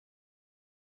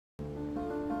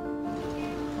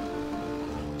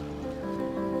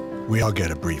We all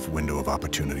get a brief window of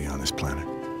opportunity on this planet.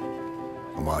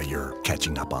 And while you're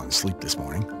catching up on sleep this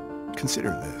morning, consider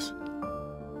this.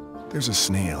 There's a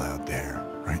snail out there,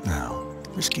 right now,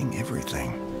 risking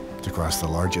everything to cross the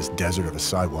largest desert of a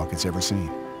sidewalk it's ever seen.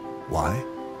 Why?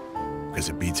 Because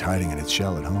it beats hiding in its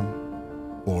shell at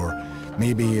home? Or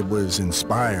maybe it was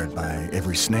inspired by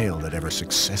every snail that ever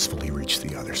successfully reached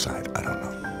the other side. I don't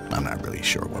know. I'm not really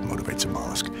sure what motivates a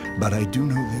mollusk, but I do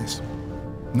know this.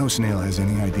 No snail has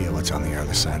any idea what's on the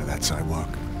other side of that sidewalk.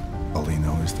 All they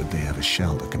know is that they have a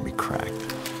shell that can be cracked.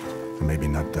 And maybe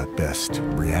not the best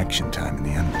reaction time in the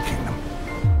animal kingdom.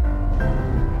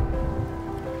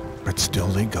 But still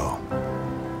they go.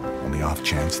 On the off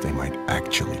chance they might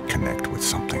actually connect with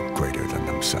something greater than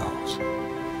themselves.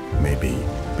 Maybe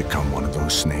become one of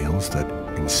those snails that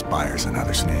inspires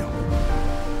another snail.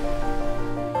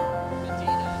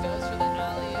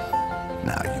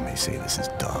 Now you may say this is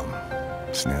dumb.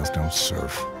 Snails don't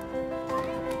surf.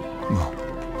 Well,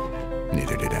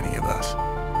 neither did any of us.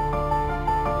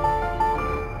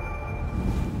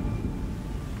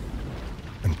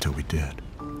 Until we did.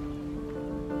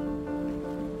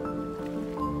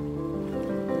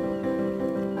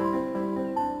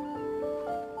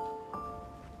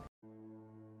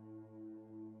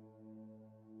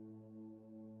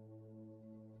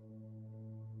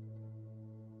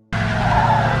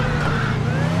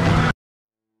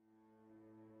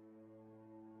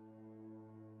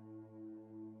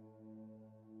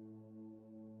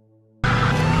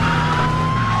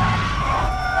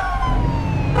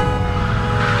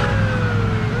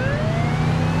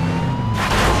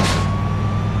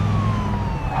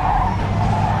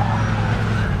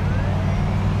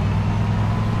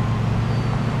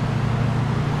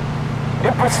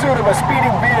 In pursuit of a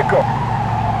speeding vehicle.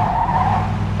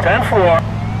 10-4.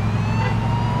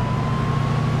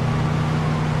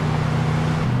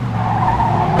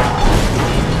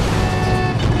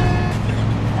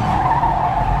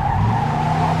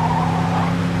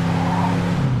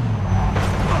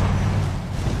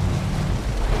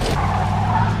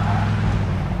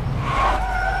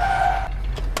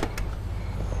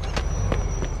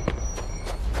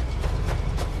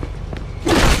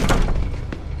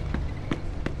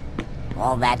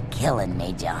 All that killing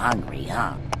made you hungry,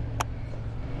 huh?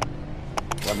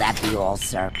 Will that be all,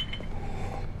 sir?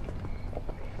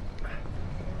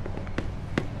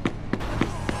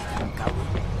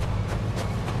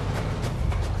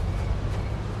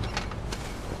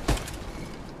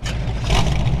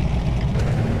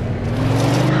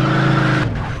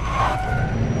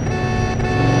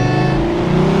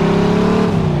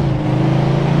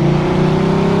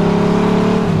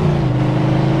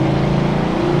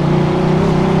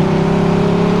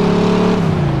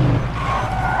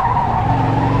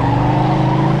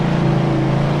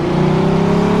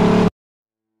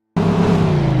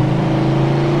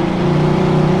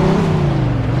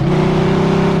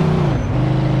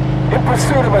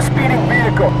 Pursuit of a speeding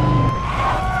vehicle.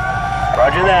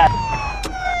 Roger that.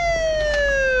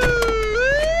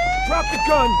 Drop the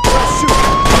gun. Shoot.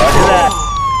 Roger that.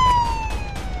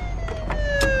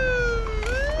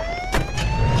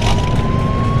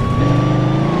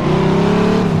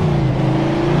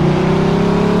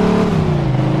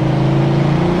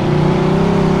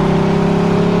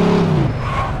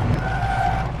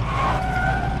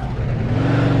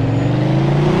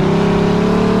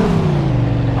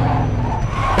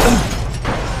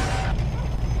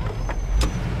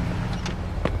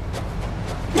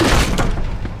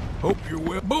 Hope you're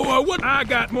well. Boy, what? I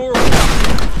got more.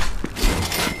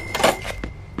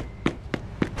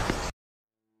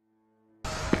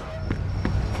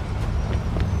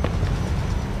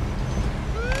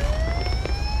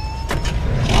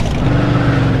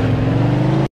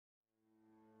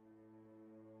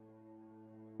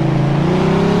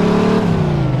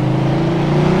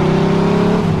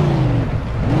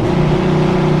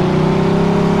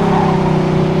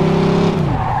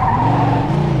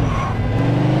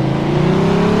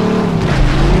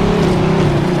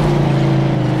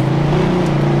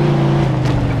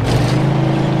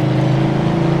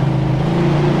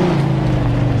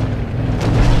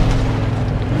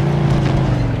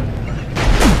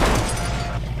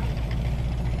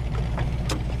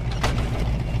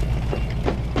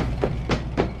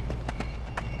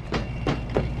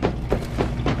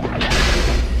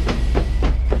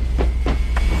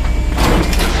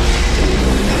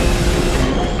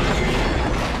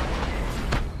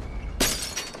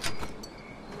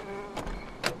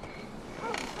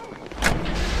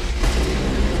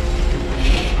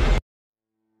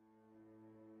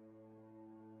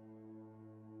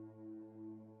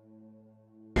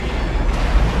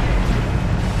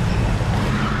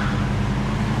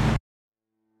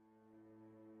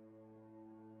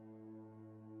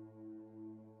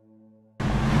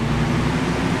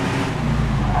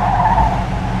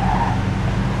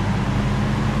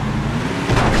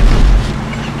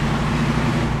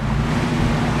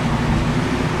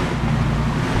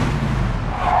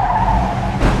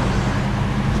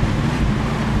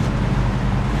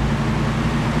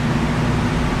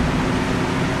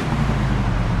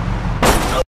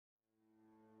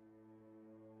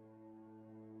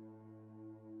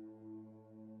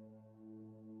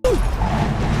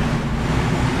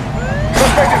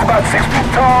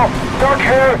 tall, dark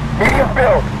hair, medium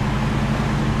build.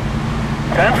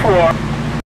 10-4.